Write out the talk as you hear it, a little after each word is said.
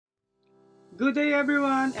Good day,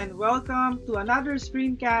 everyone, and welcome to another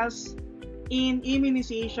screencast in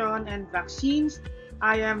Immunization and Vaccines.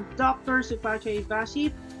 I am Dr. Supache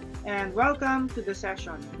Basit, and welcome to the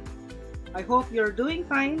session. I hope you're doing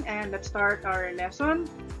fine, and let's start our lesson.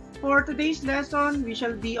 For today's lesson, we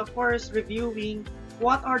shall be, of course, reviewing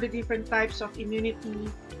what are the different types of immunity.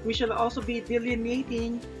 We shall also be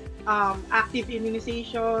delineating active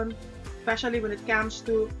immunization, especially when it comes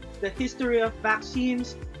to the history of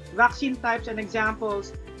vaccines, vaccine types and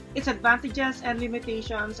examples, its advantages and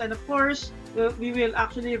limitations, and of course, we will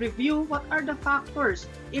actually review what are the factors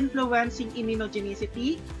influencing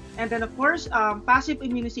immunogenicity. And then, of course, passive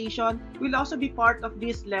immunization will also be part of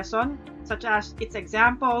this lesson, such as its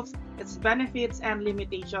examples, its benefits, and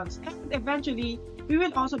limitations. And eventually, we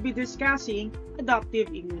will also be discussing adaptive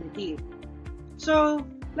immunity. So,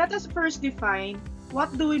 let us first define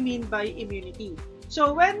what do we mean by immunity.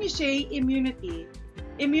 So, when we say immunity,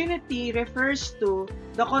 immunity refers to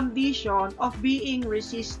the condition of being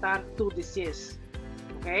resistant to disease.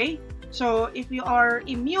 Okay? So, if you are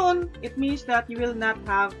immune, it means that you will not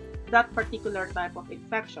have that particular type of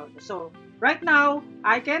infection. So, right now,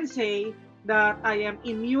 I can say that I am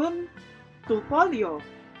immune to polio.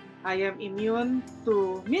 I am immune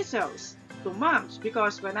to measles, to mumps,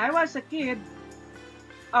 because when I was a kid,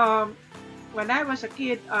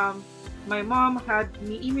 my mom had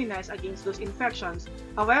me immunized against those infections.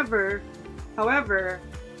 However,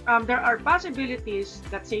 there are possibilities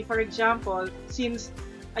that, say, for example, since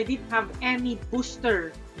I didn't have any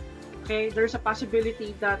booster, okay, there's a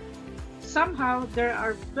possibility that somehow there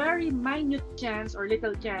are very minute chance or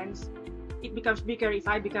little chance it becomes bigger if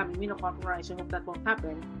I become immunocompromised. I hope that won't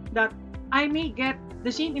happen. That I may get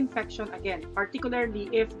the same infection again, particularly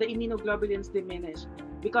if the immunoglobulins diminish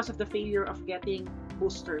because of the failure of getting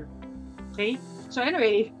booster. Okay, so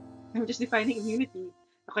anyway, I'm just defining immunity.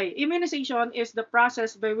 Okay, immunization is the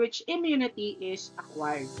process by which immunity is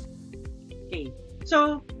acquired. Okay,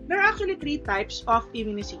 so there are actually three types of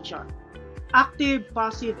immunization: active,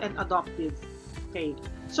 passive, and adaptive. Okay,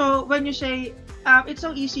 so when you say, it's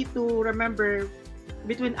so easy to remember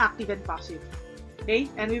between active and passive. Okay,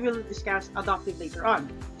 and we will discuss adaptive later on.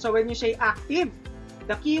 So when you say active,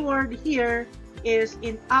 the key word here is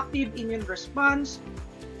in active immune response.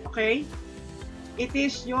 Okay, it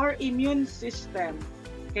is your immune system,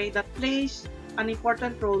 okay, that plays an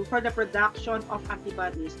important role for the production of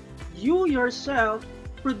antibodies. You yourself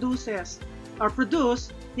produce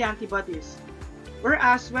the antibodies.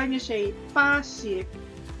 Whereas when you say passive,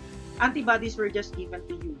 antibodies were just given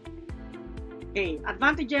to you. Okay,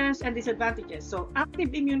 advantages and disadvantages. So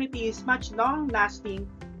active immunity is much long-lasting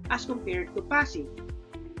as compared to passive.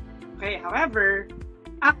 Okay, however,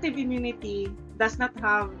 active immunity does not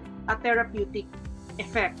have a therapeutic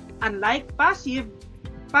effect. Unlike passive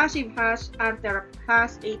has a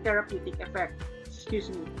therapeutic effect. Excuse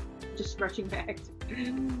me, just brushing my eggs.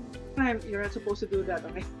 You're not supposed to do that,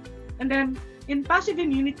 okay? And then in passive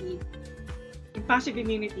immunity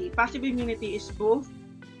is both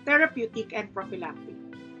therapeutic and prophylactic.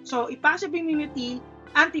 So in passive immunity,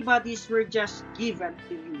 antibodies were just given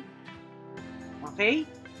to you. Okay?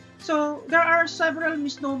 So there are several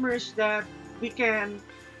misnomers that we can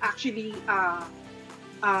actually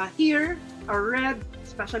hear or read,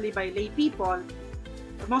 especially by lay people.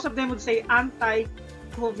 Most of them would say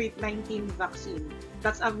anti-COVID-19 vaccine.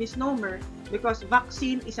 That's a misnomer because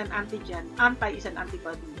vaccine is an antigen, anti is an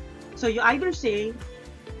antibody. So you either say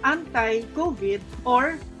anti-COVID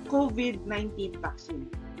or COVID-19 vaccine.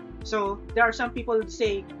 So there are some people who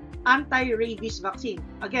say anti-rabies vaccine.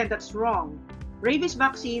 Again, that's wrong. Rabies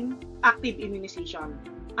vaccine, active immunization.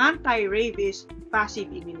 Anti-rabies,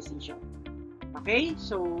 passive immunization. Okay,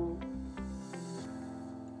 so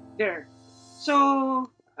there. So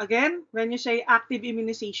again, when you say active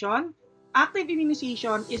immunization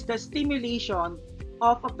is the stimulation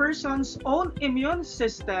of a person's own immune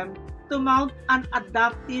system to mount an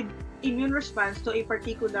adaptive immune response to a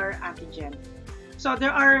particular antigen. So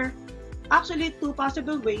there are actually two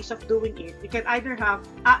possible ways of doing it. You can either have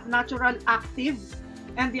a natural active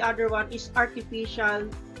and the other one is artificial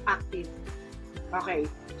active. Okay,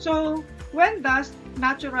 so when does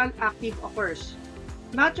natural active occurs?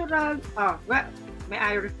 May I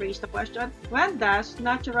rephrase the question? When does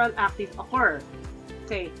natural active occur?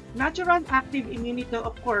 Okay, natural active immunity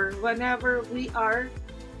occur whenever we are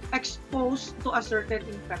exposed to a certain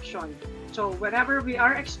infection. So whenever we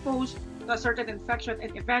are exposed to a certain infection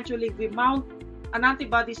and eventually we mount an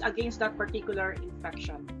antibodies against that particular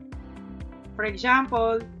infection. For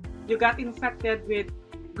example, you got infected with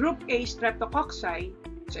group A streptococci,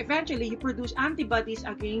 so eventually you produce antibodies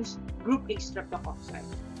against group A streptococci.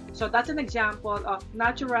 So that's an example of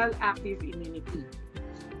natural active immunity.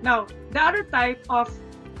 Now, the other type of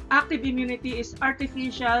active immunity is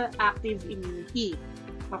artificial active immunity.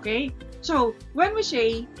 Okay? So, when we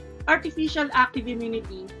say artificial active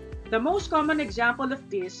immunity, the most common example of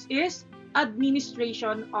this is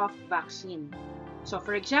administration of vaccine. So,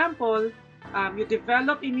 for example, you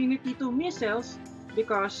develop immunity to measles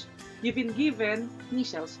because you've been given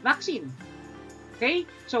measles vaccine. Okay?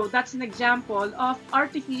 So, that's an example of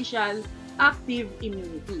artificial active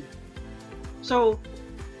immunity. So,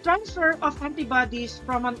 transfer of antibodies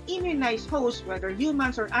from an immunized host, whether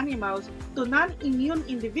humans or animals, to non-immune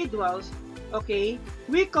individuals, okay,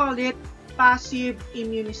 we call it passive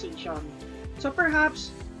immunization. So perhaps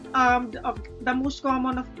the most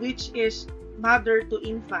common of which is mother to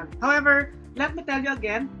infant. However, let me tell you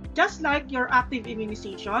again, just like your active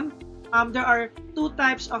immunization, there are two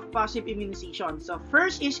types of passive immunization. So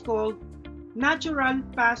first is called natural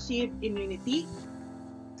passive immunity.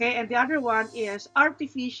 Okay, and the other one is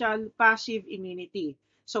artificial passive immunity.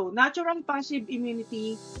 So natural passive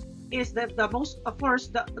immunity is the most, of course,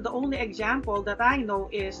 the only example that I know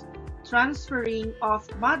is transferring of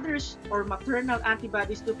mother's or maternal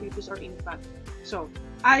antibodies to fetus or infant. So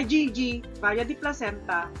IgG via the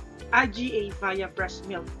placenta, IgA via breast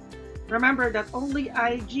milk. Remember that only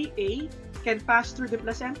IgA can pass through the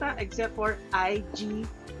placenta except for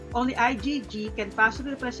only IgG can pass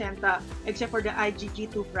through the placenta except for the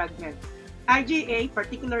IgG2 fragment. IgA,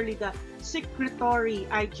 particularly the secretory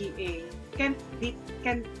IgA,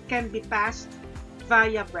 can be passed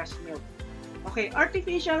via breast milk. Okay,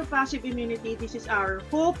 artificial passive immunity, this is our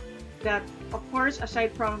hope that, of course,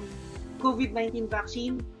 aside from COVID-19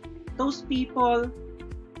 vaccine, those people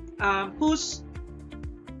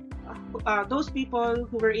those people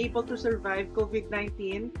who were able to survive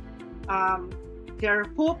COVID-19, their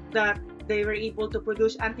hope that they were able to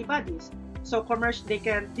produce antibodies. So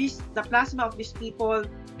the plasma of these people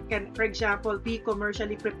can, for example, be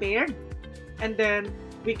commercially prepared, and then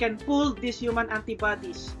we can pool these human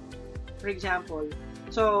antibodies, for example.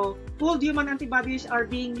 So pooled human antibodies are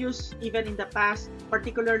being used even in the past,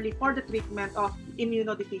 particularly for the treatment of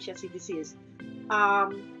immunodeficiency disease.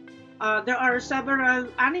 There are several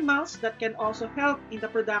animals that can also help in the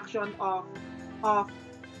production of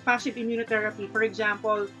passive immunotherapy. For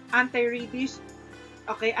example, anti-rabies,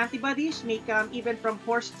 okay, antibodies may come even from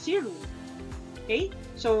horse serum. Okay,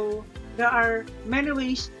 so there are many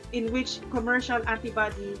ways in which commercial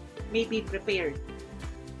antibody may be prepared.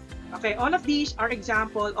 Okay, all of these are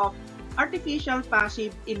example of artificial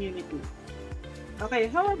passive immunity. Okay,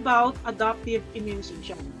 how about adaptive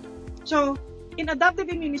immunization? So, in adaptive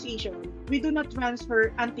immunization, we do not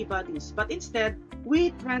transfer antibodies, but instead,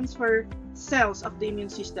 we transfer cells of the immune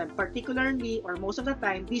system, particularly, or most of the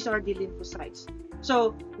time, these are the lymphocytes.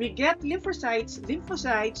 So, we get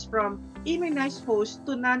lymphocytes from immunized host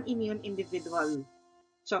to non-immune individual.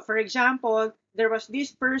 So, for example, there was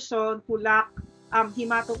this person who lacked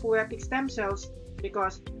hematopoietic stem cells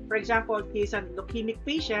because, for example, he's a leukemic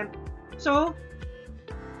patient. So,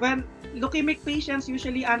 when leukemic patients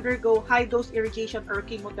usually undergo high-dose irrigation or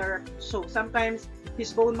chemotherapy, so sometimes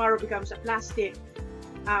his bone marrow becomes a plastic.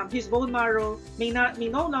 His bone marrow may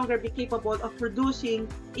no longer be capable of producing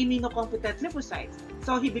immunocompetent lymphocytes,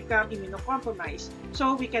 so he becomes immunocompromised.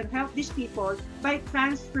 So we can help these people by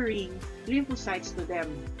transferring lymphocytes to them.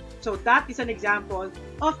 So that is an example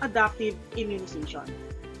of adaptive immunization.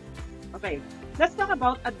 Okay, let's talk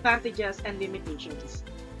about advantages and limitations.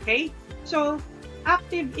 Okay, so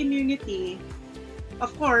active immunity,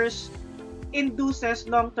 of course, induces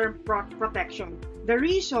long-term protection. The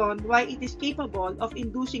reason why it is capable of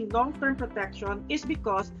inducing long-term protection is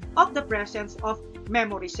because of the presence of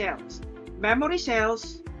memory cells. Memory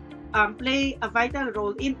cells play a vital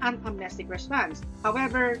role in an amnestic response.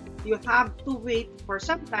 However, you have to wait for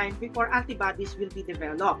some time before antibodies will be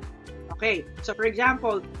developed. Okay, so for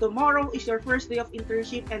example, tomorrow is your first day of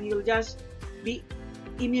internship and you'll just be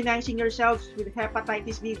immunizing yourselves with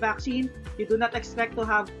hepatitis B vaccine. You do not expect to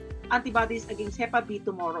have antibodies against Hep B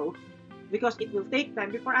tomorrow because it will take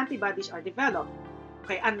time before antibodies are developed.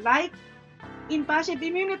 Okay, unlike in passive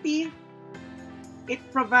immunity, it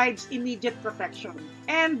provides immediate protection,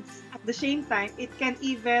 and at the same time, it can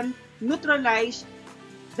even neutralize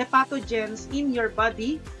the pathogens in your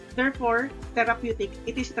body. Therefore,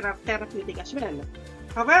 it is therapeutic as well.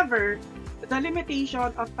 However, the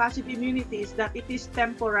limitation of passive immunity is that it is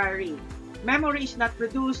temporary. Memory is not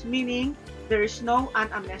produced, meaning there is no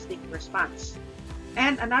anamnestic response.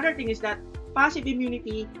 And another thing is that passive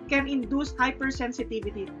immunity can induce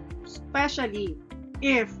hypersensitivity, especially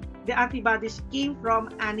if the antibodies came from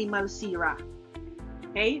animal sera.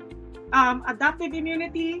 Okay? Adaptive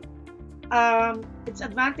immunity, its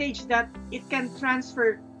advantage that it can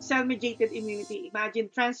transfer cell-mediated immunity. Imagine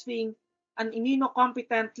transferring an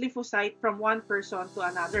immunocompetent lymphocyte from one person to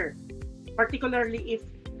another, particularly if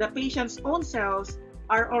the patient's own cells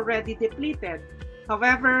are already depleted.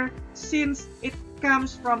 However, since it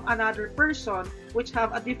comes from another person which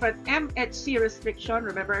have a different MHC restriction,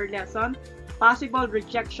 remember our lesson, possible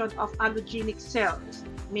rejection of allogenic cells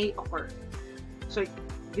may occur. So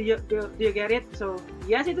do you get it? So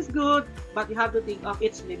yes, it is good, but you have to think of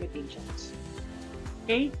its limitations.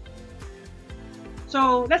 Okay?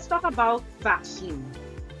 So let's talk about vaccine.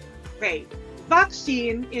 Okay.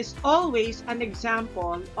 Vaccine is always an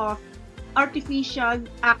example of artificial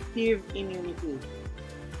active immunity.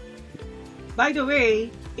 By the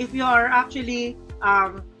way, if you are actually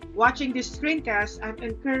watching this screencast, I'm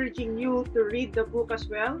encouraging you to read the book as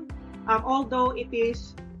well. Although it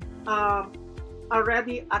is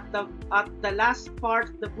already at the last part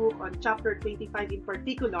of the book on chapter 25 in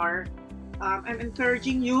particular, I'm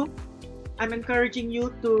encouraging you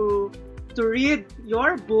to read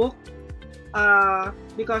your book,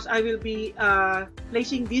 because I will be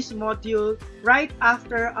placing this module right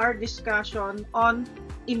after our discussion on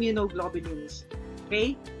immunoglobulins.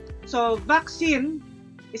 Okay, so vaccine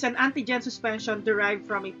is an antigen suspension derived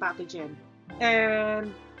from a pathogen,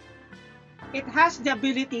 and it has the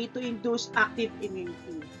ability to induce active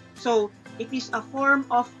immunity. So it is a form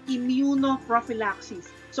of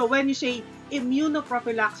immunoprophylaxis. So when you say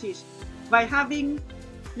immunoprophylaxis, by having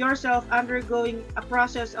yourself undergoing a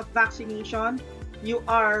process of vaccination, you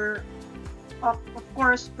are of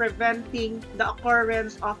course preventing the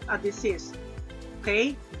occurrence of a disease,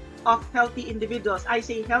 okay, of healthy individuals. I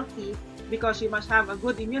say healthy because you must have a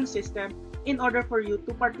good immune system in order for you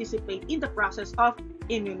to participate in the process of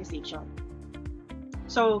immunization.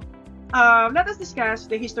 So let us discuss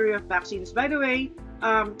the history of vaccines. By the way,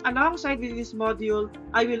 alongside with this module,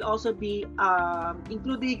 I will also be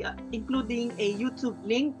including a YouTube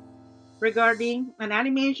link regarding an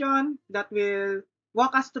animation that will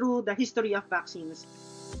walk us through the history of vaccines.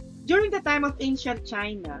 During the time of ancient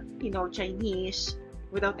China, Chinese,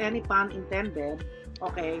 without any pun intended,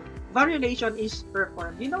 okay, variolation is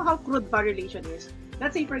performed. You know how crude variolation is?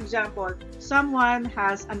 Let's say, for example, someone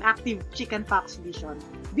has an active chickenpox lesion.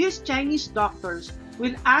 These Chinese doctors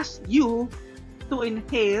will ask you to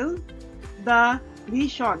inhale the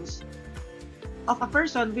lesions of a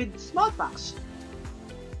person with smallpox.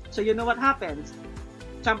 So you know what happens?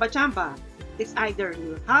 Chamba. It's either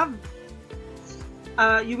you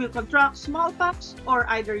will contract smallpox, or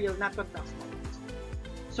either you'll not contract smallpox.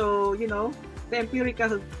 So the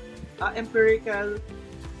empirical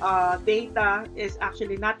data is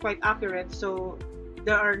actually not quite accurate. So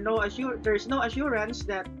there's no assurance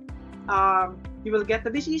that you will get the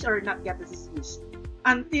disease or not get the disease,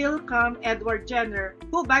 until come Edward Jenner,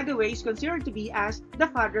 who by the way is considered to be as the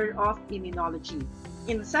father of immunology.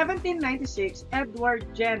 In 1796, Edward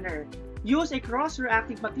Jenner used a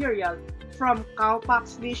cross-reactive material from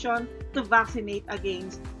cowpox lesion to vaccinate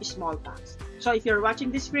against smallpox. So if you're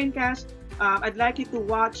watching this screencast, I'd like you to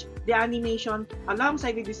watch the animation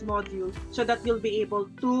alongside with this module so that you'll be able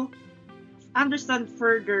to understand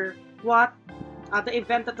further what the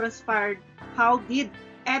event that transpired. How did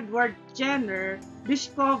Edward Jenner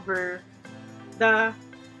discover the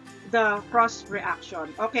cross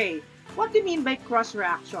reaction? Okay, what do you mean by cross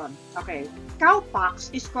reaction? Okay, cowpox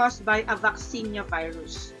is caused by a vaccinia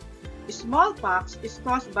virus. Smallpox is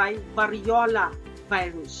caused by variola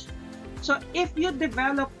virus. So if you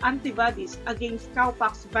develop antibodies against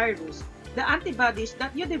cowpox virus, the antibodies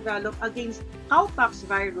that you develop against cowpox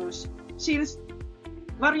virus, since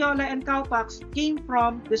variola and cowpox came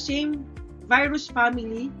from the same virus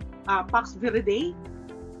family, Paxviridae,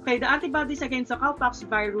 okay, the antibodies against the cowpox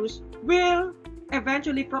virus will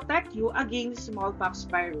eventually protect you against smallpox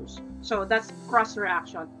virus. So that's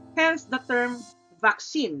cross-reaction. Hence the term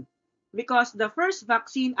vaccine, because the first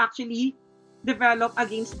vaccine actually developed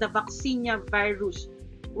against the vaccinia virus,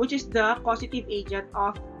 which is the causative agent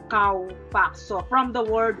of cowpox. So from the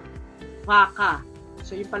word vaca.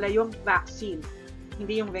 So yun pala yung vaccine,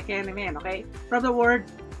 hindi yung venemen, okay? From the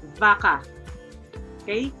word vaca.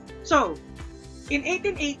 Okay? So, in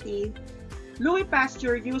 1880, Louis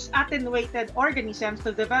Pasteur used attenuated organisms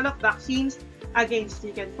to develop vaccines against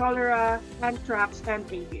chicken cholera, anthrax, and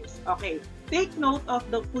rabies. Okay, take note of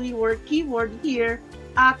the keyword here,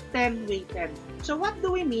 attenuated. So what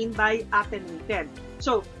do we mean by attenuated?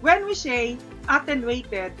 So when we say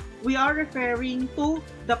attenuated, we are referring to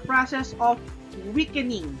the process of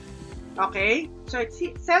weakening. Okay, so it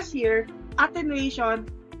says here, attenuation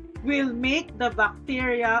will make the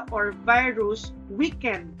bacteria or virus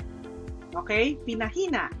weaken, okay,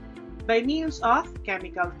 pinahina, by means of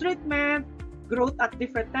chemical treatment, growth at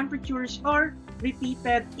different temperatures, or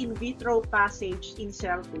repeated in vitro passage in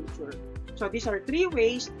cell culture. So these are three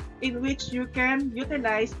ways in which you can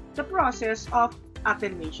utilize the process of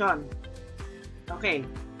attenuation. Okay,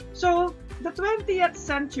 so the 20th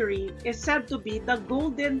century is said to be the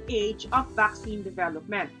golden age of vaccine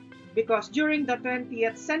development because during the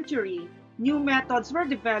 20th century, new methods were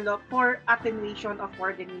developed for attenuation of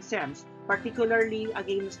organisms, particularly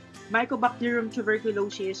against Mycobacterium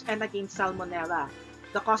tuberculosis and against Salmonella,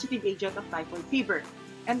 the causative agent of typhoid fever.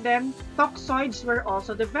 And then toxoids were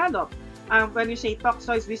also developed. When you say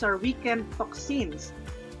toxoids, these are weakened toxins.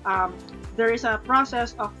 There is a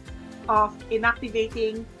process of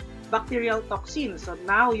inactivating bacterial toxins. So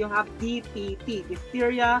now you have DPT,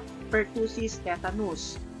 diphtheria, pertussis,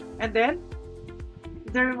 tetanus. And then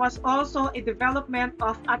there was also a development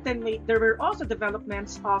of there were also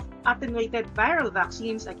developments of attenuated viral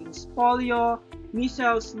vaccines against polio,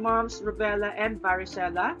 measles, mumps, rubella, and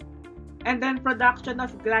varicella. And then production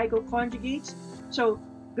of glycoconjugates. So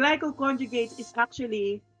glycoconjugates is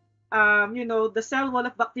actually the cell wall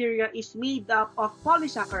of bacteria is made up of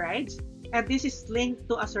polysaccharides, and this is linked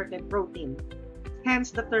to a certain protein.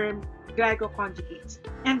 Hence the term glycoconjugates.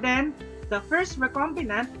 And then the first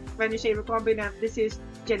recombinant, when you say recombinant, this is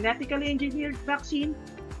genetically engineered vaccine.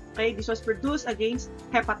 Okay, this was produced against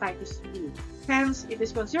hepatitis B. Hence, it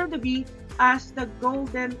is considered to be as the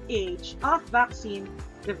golden age of vaccine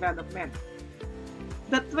development.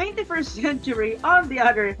 The 21st century, on the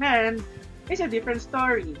other hand, is a different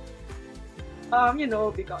story.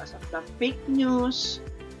 Because of the fake news,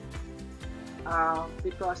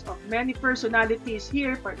 because of many personalities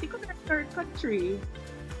here, particularly in our country,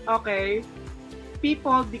 okay,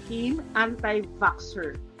 people became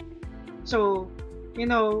anti-vaxxer. So,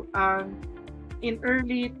 in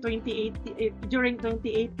early 2018, during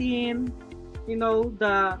 2018,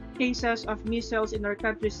 the cases of measles in our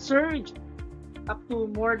country surged up to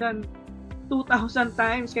more than 2,000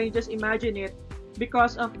 times. Can you just imagine it?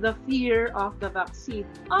 Because of the fear of the vaccine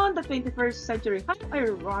on the 21st century. How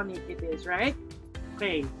ironic it is, right?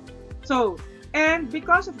 Okay. So, and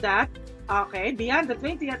because of that, okay, beyond the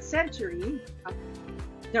 20th century,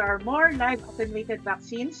 there are more live attenuated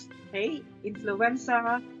vaccines. Okay,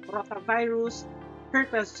 influenza, rotavirus,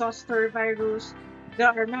 herpes zoster virus. There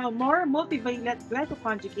are now more multivalent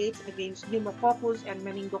glycoconjugates against pneumococcus and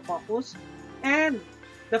meningococcus. And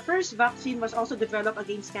the first vaccine was also developed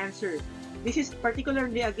against cancer. This is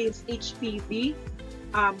particularly against HPV,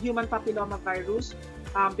 human papilloma virus,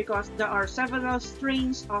 because there are several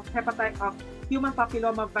strains of human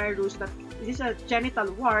papilloma virus that these are genital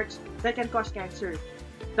warts that can cause cancer.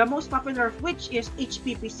 The most popular of which is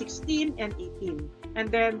HPV 16 and 18. And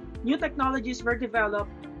then new technologies were developed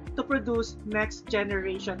to produce next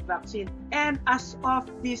generation vaccine. And as of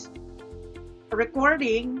this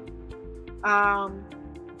recording,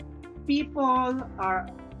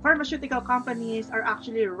 pharmaceutical companies are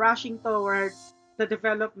actually rushing towards the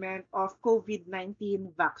development of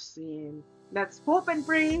COVID-19 vaccine. Let's hope and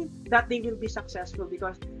pray that they will be successful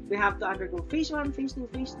because they have to undergo phase 1, phase 2,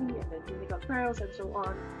 phase 3, and then clinical trials and so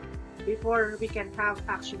on before we can have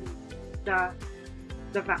actually the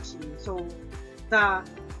vaccine. So the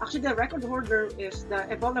record holder is the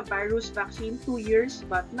Ebola virus vaccine, 2 years,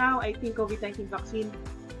 but now I think COVID-19 vaccine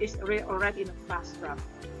is already in a fast track.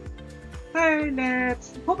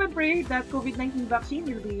 Let's hope and pray that COVID-19 vaccine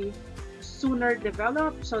will be sooner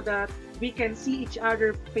developed so that we can see each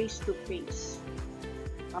other face to face.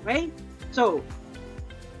 Okay? So,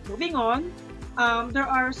 moving on, there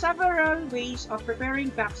are several ways of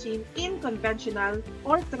preparing vaccine in conventional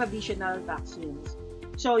or traditional vaccines.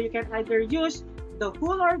 So, you can either use the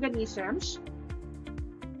whole organisms.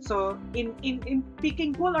 So, in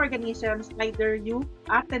picking whole organisms, either you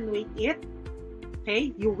attenuate it,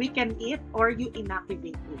 okay, you weaken it, or you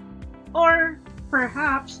inactivate it. Or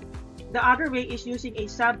perhaps the other way is using a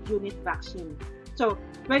subunit vaccine. So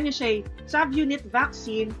when you say subunit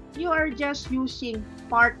vaccine, you are just using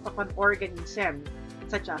part of an organism,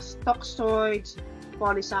 such as toxoids,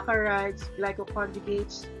 polysaccharides,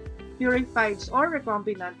 glycoconjugates, purifieds, or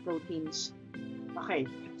recombinant proteins. Okay,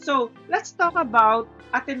 so let's talk about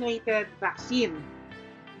attenuated vaccine.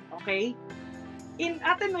 Okay, in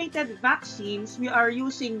attenuated vaccines, we are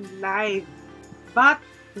using live but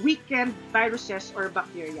weakened viruses or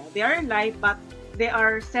bacteria. They are live but they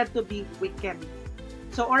are said to be weakened.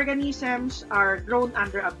 So organisms are grown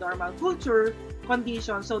under abnormal culture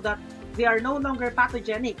conditions so that they are no longer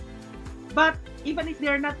pathogenic. But even if they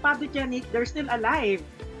are not pathogenic, they're still alive.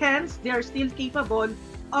 Hence, they are still capable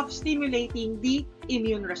of stimulating the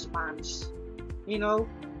immune response. You know,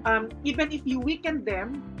 even if you weaken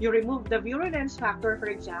them, you remove the virulence factor, for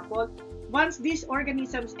example, once these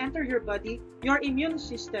organisms enter your body, your immune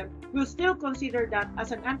system will still consider that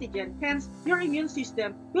as an antigen. Hence, your immune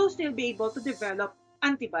system will still be able to develop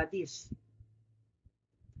antibodies.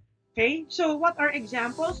 Okay, so what are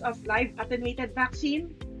examples of live attenuated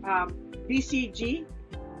vaccine? BCG,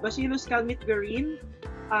 Bacillus calmette-guerin.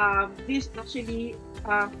 This actually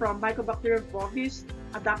from Mycobacterium bovis,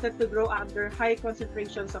 adapted to grow under high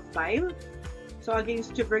concentrations of bile. So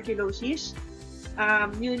against tuberculosis,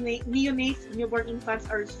 neonates, newborn infants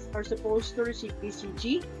are supposed to receive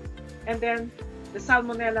BCG. And then the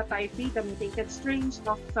Salmonella typhi, the mutated strains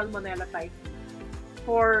of Salmonella typhi.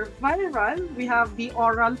 For viral, we have the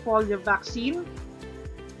oral polio vaccine,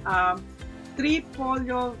 3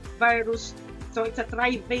 polio virus. So it's a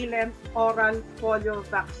trivalent oral polio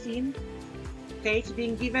vaccine. Okay, it's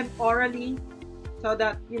being given orally, so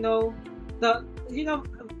that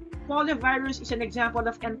poliovirus is an example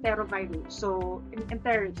of enterovirus. So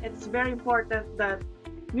it's very important that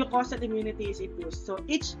mucosal immunity is induced. So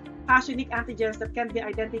each has unique antigens that can be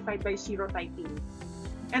identified by serotyping.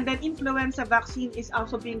 And then influenza vaccine is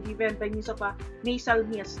also being given by means of a nasal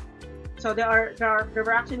mist. So there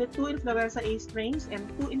were actually 2 influenza A strains and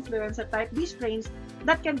 2 influenza type B strains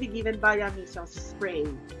that can be given via nasal spray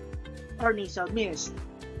or nasal mist.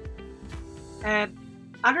 And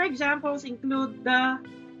other examples include the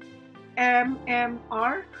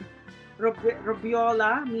MMR,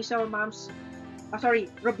 rubiola,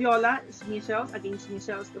 rubiola is measles against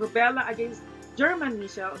measles, rubella against German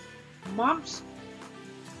measles, mumps,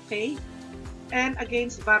 okay, and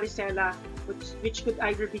against varicella, which could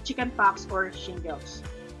either be chickenpox or shingles.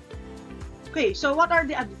 Okay, so what are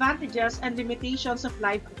the advantages and limitations of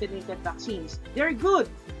live attenuated vaccines? They're good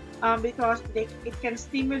because it can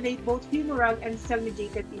stimulate both humoral and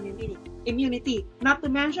cell-mediated immunity. Not to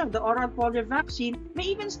mention, the oral polio vaccine may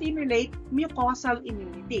even stimulate mucosal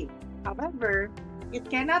immunity. However, it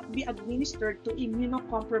cannot be administered to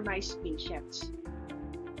immunocompromised patients.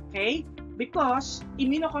 Okay? Because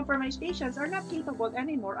immunocompromised patients are not capable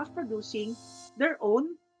anymore of producing their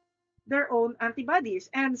own antibodies,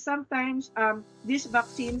 and sometimes these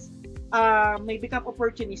vaccines may become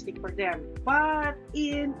opportunistic for them, but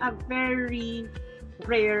in a very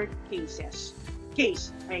rare case.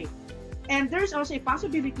 Right? And there's also a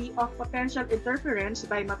possibility of potential interference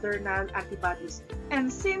by maternal antibodies.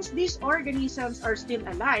 And since these organisms are still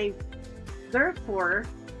alive, therefore,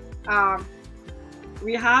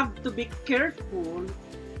 we have to be careful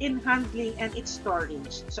in handling and its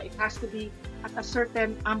storage. So it has to be at a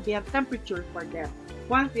certain ambient temperature for them.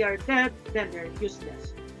 Once they are dead, then they're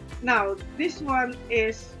useless. Now, this one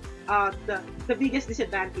is the biggest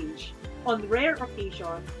disadvantage. On rare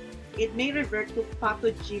occasion, it may revert to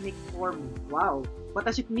pathogenic form. Wow, what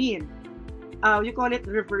does it mean? You call it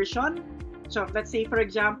reversion. So let's say, for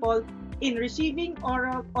example, in receiving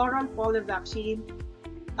oral polio vaccine,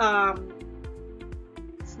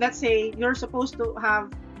 let's say you're supposed to have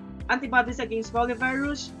antibodies against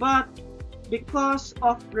poliovirus, but because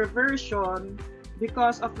of reversion,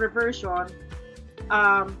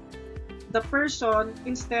 the person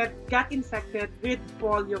instead got infected with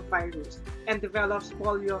poliovirus and develops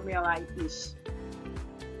poliomyelitis.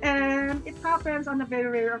 And it happens on a very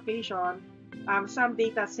rare occasion. Some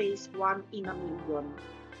data says 1 in a million.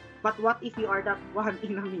 But what if you are that 1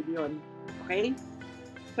 in a million? Okay?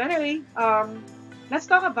 So anyway, let's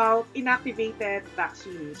talk about inactivated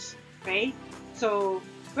vaccines. Okay? So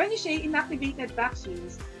when you say inactivated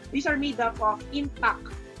vaccines, these are made up of intact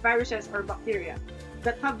viruses or bacteria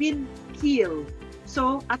that have been killed.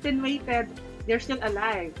 So attenuated, they're still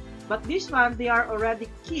alive. But this one, they are already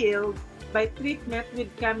killed by treatment with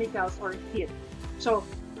chemicals or heat. So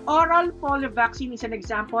oral polio vaccine is an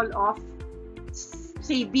example of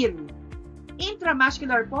Sabin.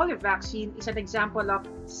 Intramuscular polio vaccine is an example of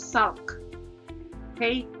Salk.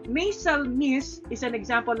 Okay, nasal mist is an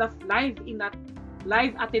example of live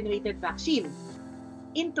attenuated vaccine.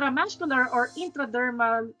 Intramuscular or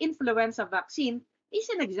intradermal influenza vaccine is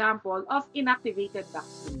an example of inactivated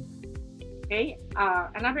vaccine. Okay,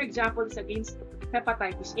 another example is against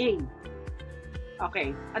hepatitis A.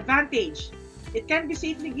 Okay, advantage. It can be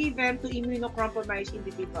safely given to immunocompromised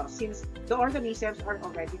individuals since the organisms are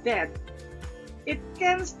already dead. It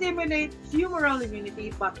can stimulate humoral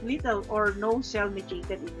immunity but little or no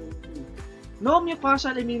cell-mediated immunity. No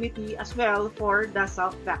mucosal immunity as well for the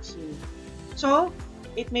Salk vaccine. So,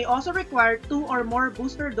 It may also require 2 or more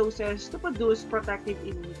booster doses to produce protective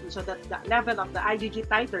immunity so that the level of the IgG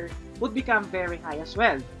titer would become very high as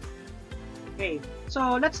well. Okay,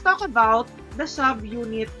 so let's talk about the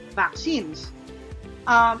subunit vaccines.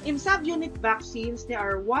 In subunit vaccines, there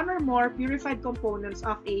are one or more purified components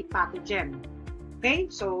of a pathogen. Okay,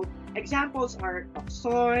 so examples are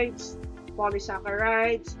toxoids,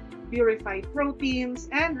 polysaccharides, purified proteins,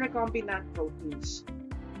 and recombinant proteins.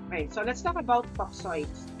 Okay, so let's talk about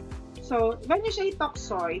toxoids. So when you say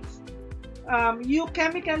toxoids, you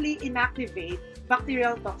chemically inactivate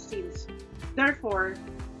bacterial toxins. Therefore,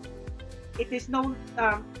 it is known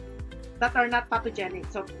that are not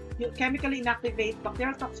pathogenic. So you chemically inactivate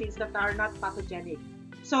bacterial toxins that are not pathogenic.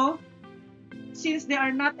 So since they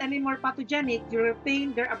are not anymore pathogenic, you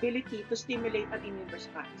retain their ability to stimulate an immune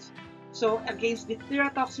response. So against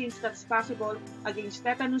diphtheria toxins, that's possible. Against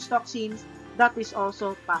tetanus toxins, that is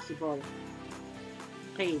also possible.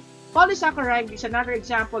 Okay, polysaccharide is another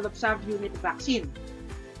example of subunit vaccine.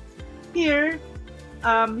 Here,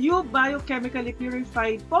 you biochemically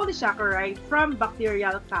purified polysaccharide from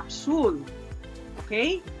bacterial capsule.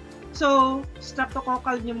 Okay, so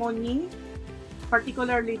streptococcal pneumoniae,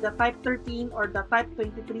 particularly the type 13 or the type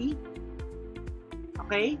 23.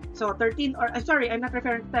 Okay, so 13 or sorry, I'm not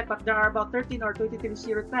referring to type, but there are about 13 or 23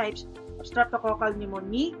 serotypes of streptococcal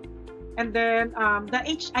pneumoniae. And then the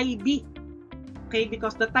HIV, okay,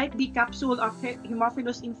 because the type B capsule of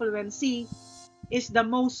Haemophilus influenzae is the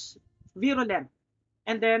most virulent.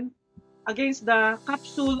 And then against the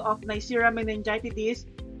capsule of Neisseria meningitidis,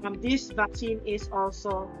 this vaccine is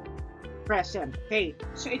also present. Okay,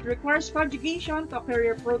 so it requires conjugation to a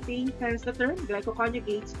carrier protein, hence the term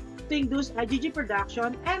glycoconjugates, to induce IgG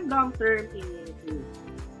production and long-term immunity.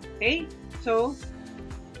 Okay, so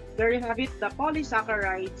there you have it, the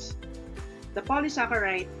polysaccharide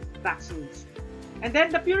vaccines. And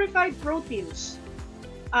then the purified proteins,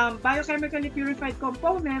 biochemically purified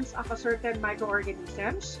components of a certain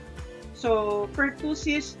microorganisms. So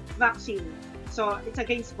pertussis vaccine. So it's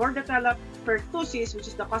against Bordetella pertussis, which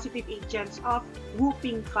is the causative agents of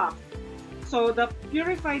whooping cough. So the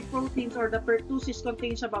purified proteins or the pertussis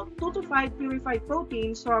contains about 2 to 5 purified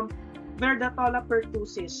proteins from Bordetella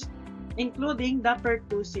pertussis, including the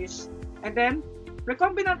pertussis. And then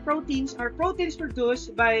recombinant proteins are proteins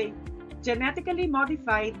produced by genetically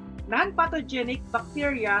modified non-pathogenic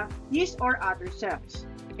bacteria, yeast, or other cells.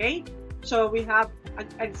 Okay, so we have an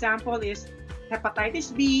example is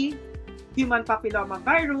hepatitis B, human papilloma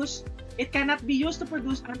virus. It cannot be used to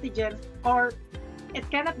produce antigens, or it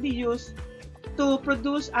cannot be used to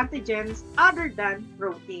produce antigens other than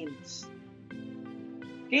proteins.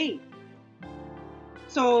 Okay,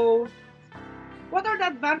 so what are the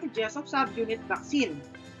advantages of subunit vaccine?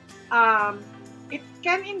 It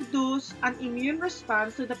can induce an immune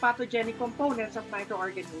response to the pathogenic components of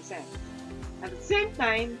microorganisms. At the same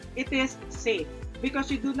time, it is safe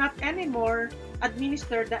because you do not anymore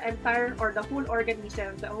administer the entire or the whole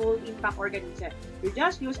organism, the whole intact organism. You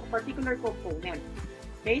just use a particular component.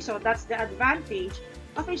 Okay, so that's the advantage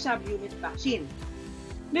of a subunit vaccine.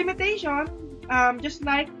 Limitation, just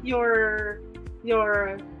like your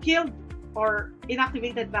killed or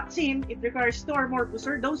inactivated vaccine, it requires 2 or more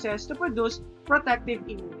booster doses to produce protective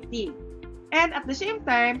immunity. And at the same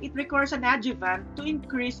time, it requires an adjuvant to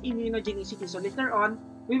increase immunogenicity. So later on,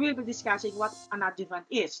 we will be discussing what an adjuvant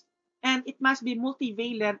is. And it must be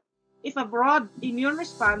multivalent if a broad immune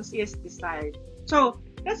response is desired. So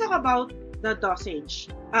let's talk about the dosage.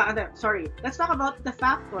 Let's talk about the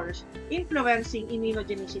factors influencing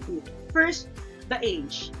immunogenicity. First, the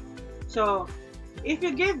age. So if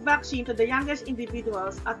you give vaccine to the youngest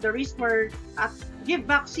individuals give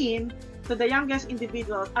vaccine to the youngest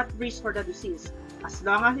individuals at risk for the disease, as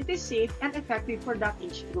long as it is safe and effective for that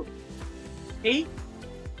age group. Okay?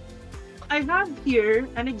 I have here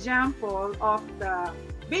an example of the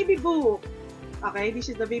baby book. Okay, this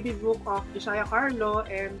is the baby book of Josiah Carlo,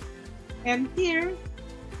 and here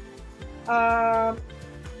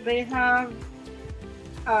they have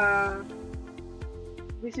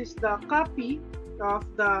this is the copy of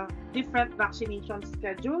the different vaccination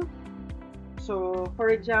schedule. So,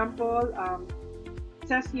 for example, it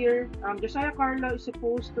says here, Josiah Carlo is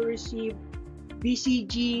supposed to receive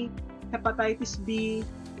BCG, hepatitis B,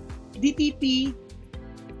 DTP,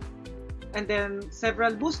 and then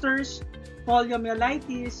several boosters,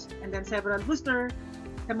 poliomyelitis, and then several boosters,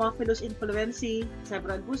 Haemophilus influenzae,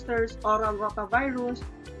 several boosters, oral rotavirus,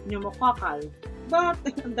 pneumococcal. But,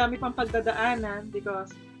 ang dami pang pagdadaanan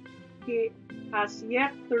because he has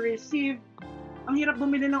yet to receive. Ang hirap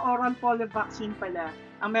bumili ng oral polio vaccine pala.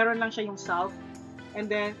 Ang meron lang siya yung salve. and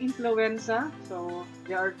then influenza. So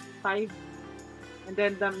there are five, and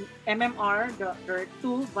then the MMR, there are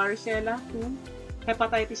two, varicella, two,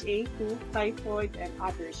 hepatitis A, two, typhoid, and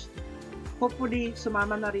others. Hopefully,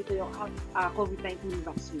 sumama na rito yung COVID-19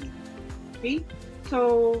 vaccine. Okay?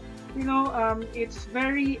 So, it's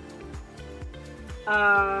very,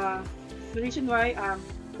 the reason why,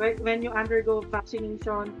 when you undergo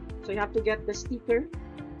vaccination, so you have to get the sticker,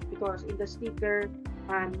 because in the sticker,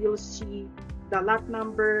 you'll see the lot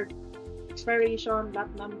number, expiration, lot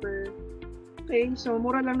number. Okay, so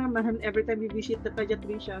mura lang naman. Every time you visit the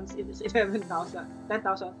pediatricians, it is 11,000,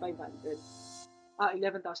 10,500,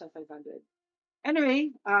 11,500. Anyway,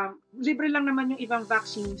 libre lang naman yung ibang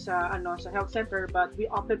vaccine sa health center, but we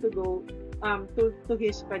opted to go to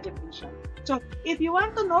his pediatrician. So, if you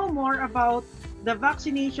want to know more about the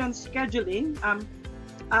vaccination scheduling,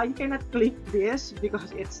 you cannot click this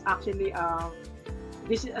because it's actually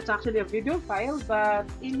it's actually a video file, but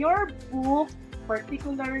in your book,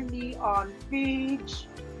 particularly on page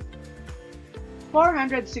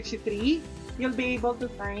 463, you'll be able to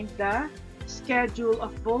find the schedule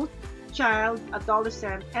of both child,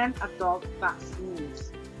 adolescent, and adult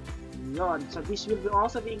vaccines. Yun. So this will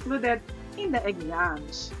also be included in the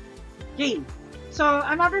exams. Okay. So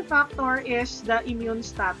another factor is the immune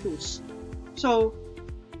status. So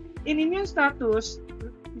in immune status,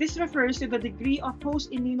 this refers to the degree of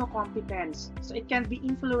host immunocompetence. So it can be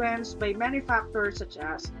influenced by many factors such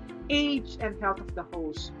as age and health of the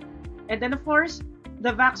host. And then of course,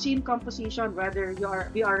 the vaccine composition, whether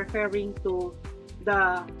we are referring to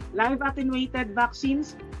the live attenuated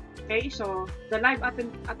vaccines. Okay, so the live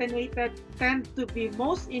attenuated tend to be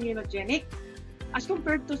most immunogenic as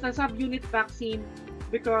compared to the subunit vaccine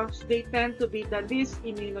because they tend to be the least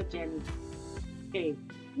immunogenic. Okay,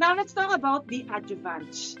 now let's talk about the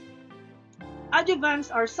adjuvants.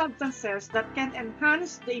 Adjuvants are substances that can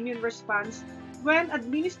enhance the immune response when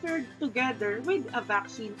administered together with a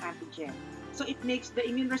vaccine antigen. So it makes the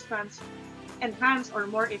immune response enhanced or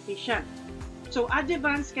more efficient. So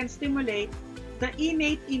adjuvants can stimulate the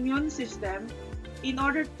innate immune system in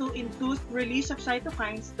order to induce release of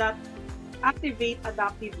cytokines that activate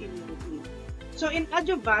adaptive immunity. So in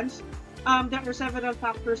adjuvants, there are several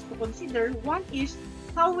factors to consider. One is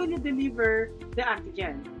how will you deliver the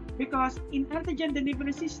antigen? Because in antigen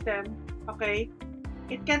delivery system, okay,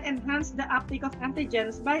 it can enhance the uptake of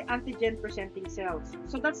antigens by antigen-presenting cells.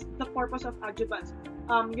 So that's the purpose of adjuvants.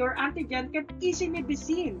 Your antigen can easily be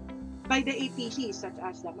seen by the APCs such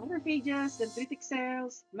as the macrophages, dendritic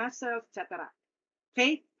cells, mast cells, etc.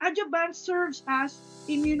 Okay, adjuvant serves as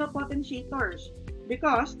immunopotentiators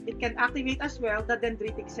because it can activate as well the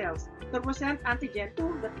dendritic cells to present antigen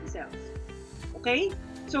to the T cells. Okay,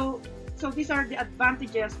 so these are the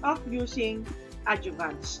advantages of using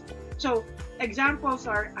adjuvants. So examples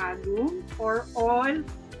are alum or oil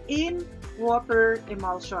in water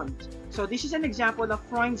emulsion. So this is an example of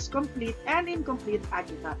Freund's complete and incomplete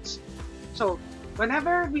adjuvants. So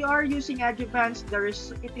whenever we are using adjuvants,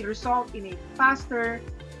 it results in a faster,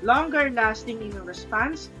 longer-lasting immune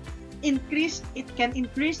response. It can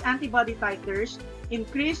increase antibody titers,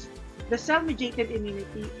 increase the cell-mediated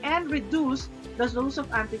immunity, and reduce the dose of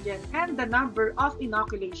antigen and the number of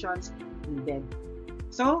inoculations needed.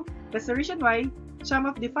 So that's the reason why some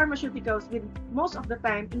of the pharmaceuticals will most of the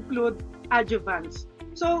time include adjuvants.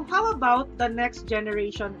 So how about the next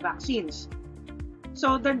generation vaccines?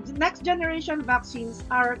 So the next generation vaccines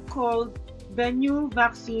are called the new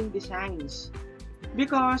vaccine designs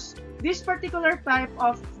because this particular type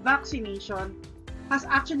of vaccination has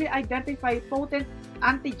actually identified potent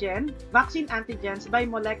vaccine antigens by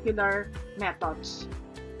molecular methods.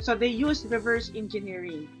 So they use reverse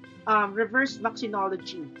engineering, reverse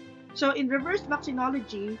vaccinology. So in reverse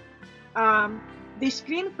vaccinology, they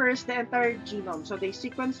screen first the entire genome. So they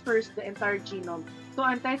sequence first the entire genome to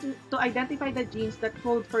identify the genes that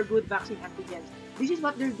code for good vaccine antigens. This is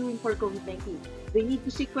what they're doing for COVID-19. They need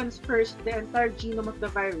to sequence first the entire genome of the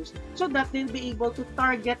virus so that they'll be able to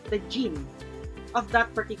target the gene of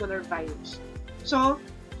that particular virus. So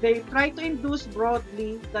they try to induce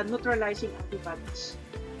broadly the neutralizing antibodies.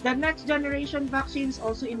 The next generation vaccines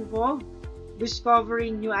also involve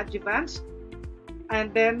discovering new adjuvants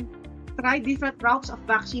and then try different routes of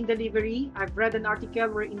vaccine delivery. I've read an article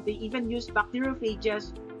wherein they even use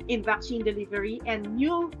bacteriophages in vaccine delivery and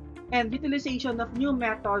utilization of new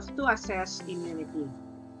methods to assess immunity.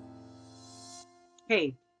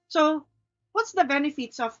 Okay, so what's the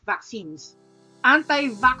benefits of vaccines?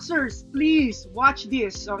 Anti-vaxxers, please watch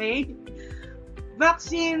this, okay?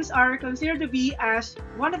 Vaccines are considered to be as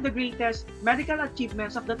one of the greatest medical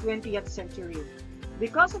achievements of the 20th century.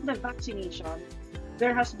 Because of the vaccination,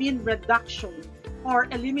 there has been reduction or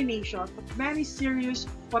elimination of many serious,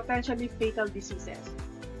 potentially fatal diseases.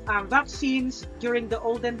 Vaccines during the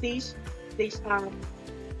olden days,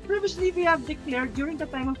 previously we have declared during the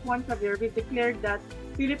time of Juan Claver, we declared that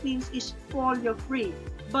Philippines is polio-free.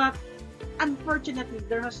 But unfortunately,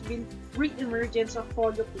 there has been re-emergence of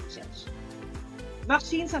polio cases.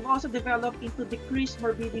 Vaccines have also developed into decreased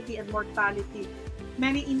morbidity and mortality.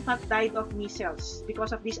 Many infants died of measles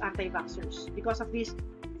because of these anti-vaxxers, because of this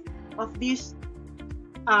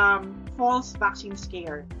false vaccine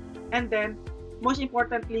scare. And then, most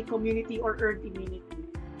importantly, community or herd immunity.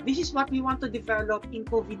 This is what we want to develop in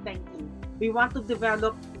COVID-19. We want to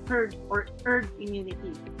develop herd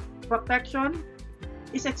immunity. Protection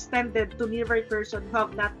is extended to nearby persons who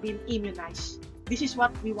have not been immunized. This is what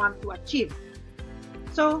we want to achieve.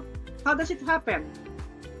 So, how does it happen?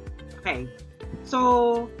 Okay.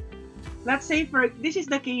 So, let's say this is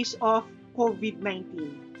the case of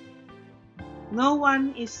COVID-19. No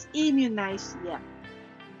one is immunized yet.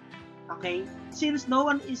 Okay? Since no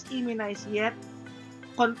one is immunized yet,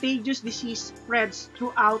 contagious disease spreads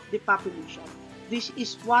throughout the population. This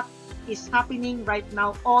is what is happening right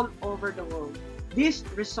now all over the world. This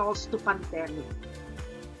results to pandemic.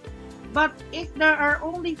 But if there are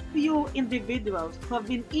only few individuals who have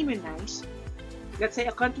been immunized, let's say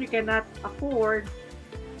a country cannot afford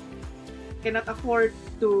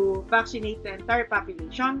to vaccinate the entire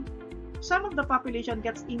population, some of the population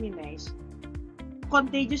gets immunized.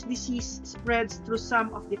 Contagious disease spreads through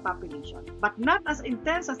some of the population, but not as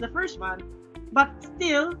intense as the first one, but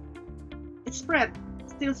still spread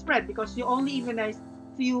because you only immunize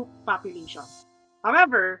few population.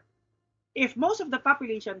 However, if most of the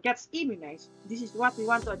population gets immunized, this is what we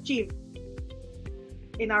want to achieve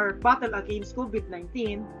in our battle against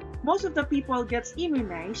COVID-19. Most of the people gets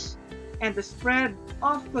immunized and the spread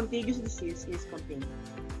of contagious disease is contained.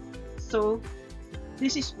 So,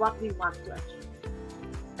 this is what we want to achieve.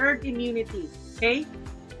 Herd immunity, okay?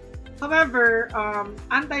 However,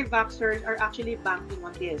 anti-vaxxers are actually banking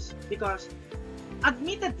on this because,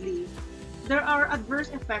 admittedly, there are adverse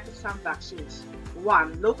effects of some vaccines.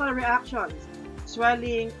 One, local reactions,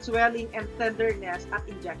 swelling and tenderness at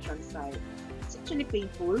injection site. It's actually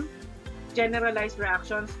painful. Generalized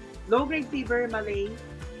reactions, low-grade fever, malaise,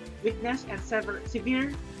 weakness, and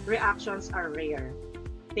severe reactions are rare.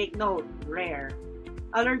 Take note, rare.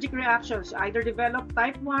 Allergic reactions, either develop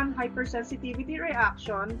type 1 hypersensitivity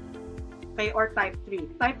reaction, okay, or type 3.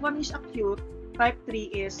 Type 1 is acute, type 3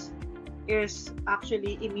 is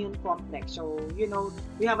actually immune complex. So,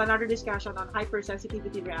 we have another discussion on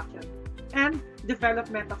hypersensitivity reaction and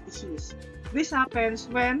development of disease. This happens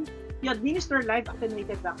when you administer live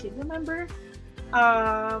attenuated vaccine. Remember,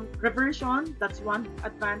 reversion, that's one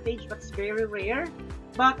advantage, but it's very rare.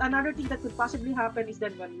 But another thing that could possibly happen is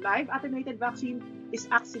that when live attenuated vaccine is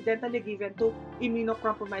accidentally given to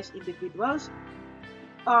immunocompromised individuals.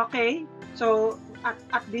 Okay, so at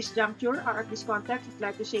this juncture or at this context, I'd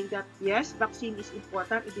like to say that yes, vaccine is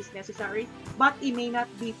important, it is necessary, but it may not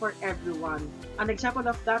be for everyone. An example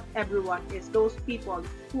of that everyone is those people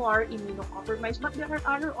who are immunocompromised, but there are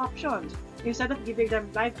other options. Instead of giving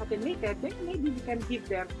them live attenuated, then maybe we can give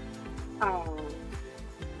them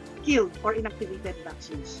killed or inactivated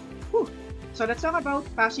vaccines. Whew. So let's talk about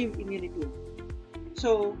passive immunity.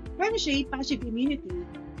 So when we say passive immunity,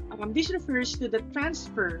 this refers to the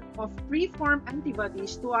transfer of preformed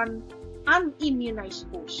antibodies to an unimmunized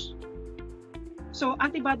host. So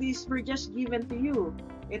antibodies were just given to you.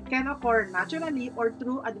 It can occur naturally or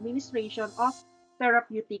through administration of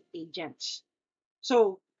therapeutic agents.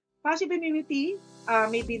 So passive immunity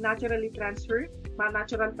may be naturally transferred,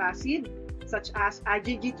 natural passive, such as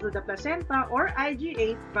IgG through the placenta or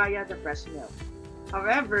IgA via the breast milk.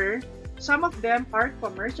 However, some of them are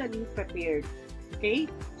commercially prepared. Okay,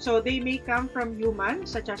 so they may come from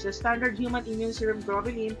humans, such as the standard human immune serum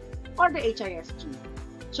globulin or the HISG.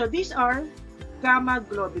 So these are gamma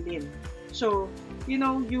globulin. So,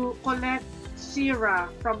 you collect sera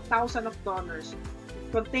from thousands of donors.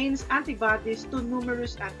 It contains antibodies to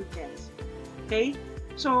numerous antigens. Okay,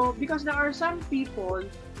 so because there are some people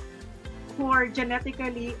who are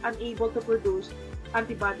genetically unable to produce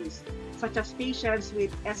antibodies, such as patients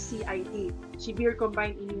with SCID, severe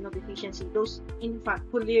combined immunodeficiency, those infants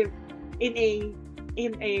who live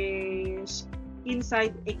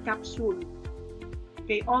inside a capsule,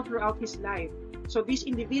 okay, all throughout his life. So these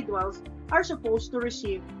individuals are supposed to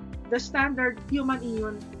receive the standard human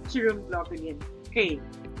immune serum globulin. Okay,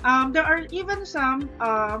 there are even some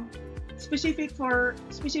specific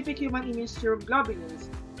human immune serum globulins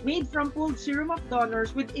made from pooled serum of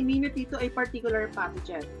donors with immunity to a particular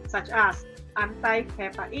pathogen, such as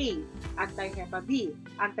anti-Hepa A, anti-Hepa B,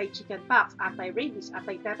 anti-chickenpox, anti-rabies,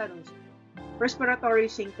 anti-tetanus, respiratory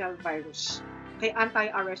syncytial virus, okay,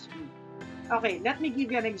 anti-RSV. Okay, let me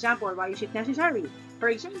give you an example. Why is it necessary? For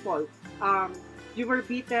example, you were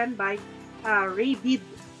bitten by a rabid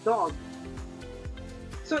dog.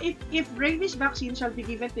 So if rabies vaccine shall be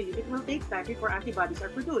given to you, it will take time before antibodies are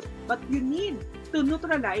produced. But you need to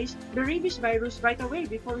neutralize the rabies virus right away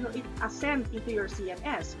before it ascends into your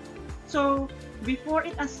CNS. So before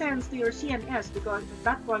it ascends to your CNS, because at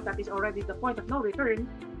that point, that is already the point of no return,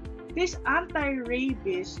 this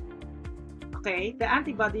anti-rabies, okay, the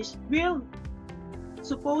antibodies will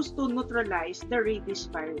supposed to neutralize the rabies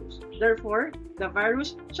virus. Therefore, the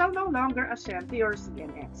virus shall no longer ascend to your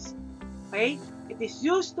CNS. Okay? It is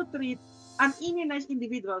used to treat unimmunized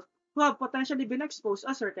individuals who have potentially been exposed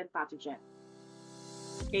to a certain pathogen.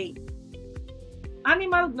 Okay.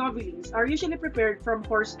 Animal globulins are usually prepared from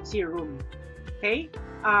horse serum. Okay?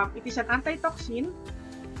 It is an antitoxin.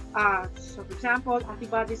 So, for example,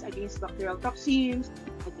 antibodies against bacterial toxins,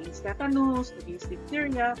 against tetanus, against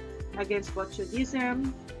diphtheria, against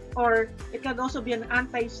botulism, or it can also be an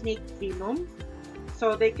anti-snake venom.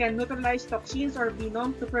 So they can neutralize toxins or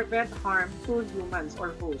venom to prevent harm to humans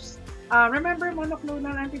or hosts. Remember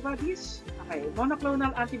monoclonal antibodies? Okay,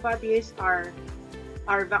 monoclonal antibodies are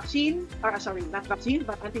vaccine, or sorry, not vaccine,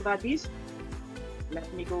 but antibodies.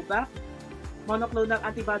 Let me go back. Monoclonal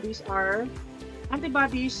antibodies are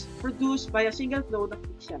antibodies produced by a single clone of T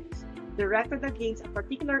cells directed against a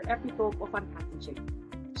particular epitope of an antigen.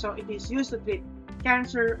 So it is used to treat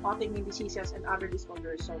cancer, autoimmune diseases, and other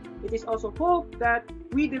disorders. So it is also hoped that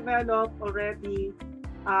we develop already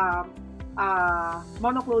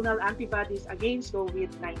monoclonal antibodies against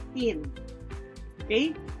COVID-19.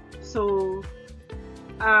 Okay, so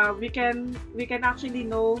we can actually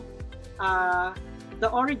know the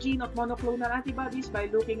origin of monoclonal antibodies by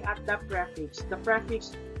looking at the prefix. The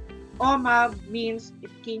prefix OMAB means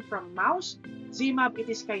it came from mouse. ZMAB, it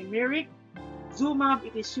is chimeric. Zumab,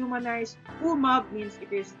 it is humanized. UMAB means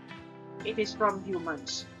it is from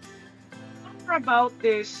humans. More about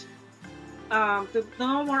this, to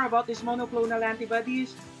know more about these monoclonal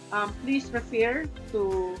antibodies, please refer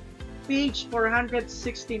to page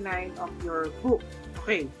 469 of your book.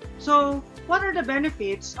 Okay, so what are the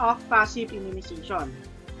benefits of passive immunization?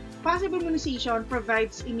 Passive immunization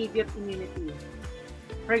provides immediate immunity.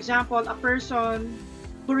 For example, a person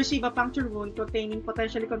who received a puncture wound containing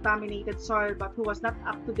potentially contaminated soil but who was not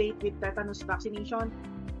up to date with tetanus vaccination.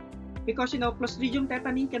 Because, Clostridium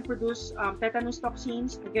tetani can produce tetanus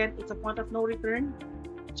toxins. Again, it's a point of no return.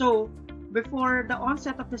 So, before the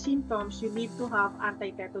onset of the symptoms, you need to have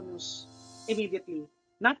anti-tetanus immediately.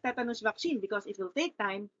 Not tetanus vaccine because it will take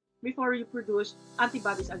time before you produce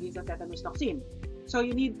antibodies against the tetanus toxin. So,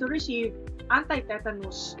 you need to receive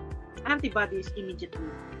anti-tetanus antibodies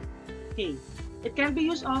immediately. Okay. It can be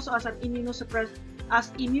used also as an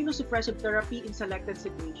immunosuppressive therapy in selected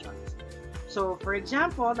situations. So, for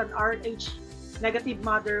example, an Rh negative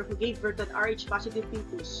mother who gave birth to an Rh positive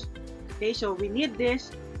fetus. Okay, so we need this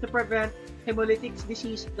to prevent hemolytic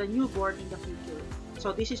disease of the newborn in the future.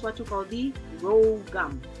 So this is what you call the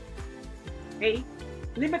ROGAM. Okay,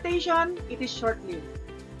 limitation, it is short-lived.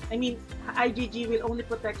 I mean, IgG will only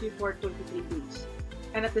protect you for 23 days.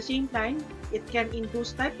 And at the same time, it can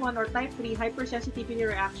induce type 1 or type 3 hypersensitivity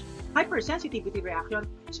reaction,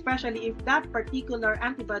 especially if that particular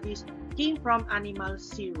antibodies came from animal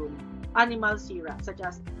sera, such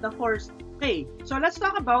as the horse. Okay, so let's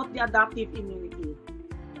talk about the adaptive immunity.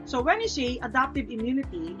 So when you say adaptive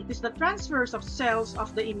immunity, it is the transfers of cells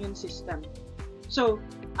of the immune system. So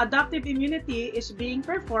adaptive immunity is being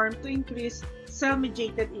performed to increase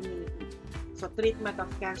cell-mediated immunity. So treatment of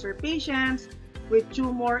cancer patients with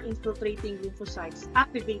tumor-infiltrating lymphocytes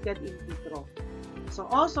activated in vitro. So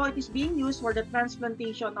also, it is being used for the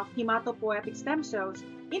transplantation of hematopoietic stem cells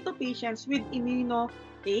into patients with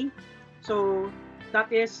immunotherapy. So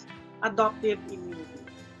that is adaptive immunity.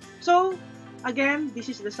 So again, this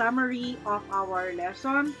is the summary of our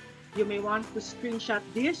lesson. You may want to screenshot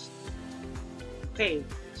this. Okay,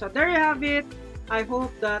 so there you have it. I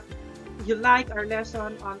hope that you like our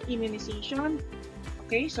lesson on immunization.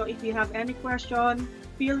 Okay, so if you have any question,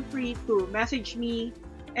 feel free to message me.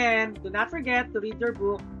 And do not forget to read your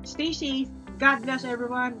book. Stay safe. God bless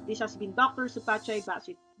everyone. This has been Dr. Supachay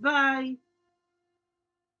Basit. Bye!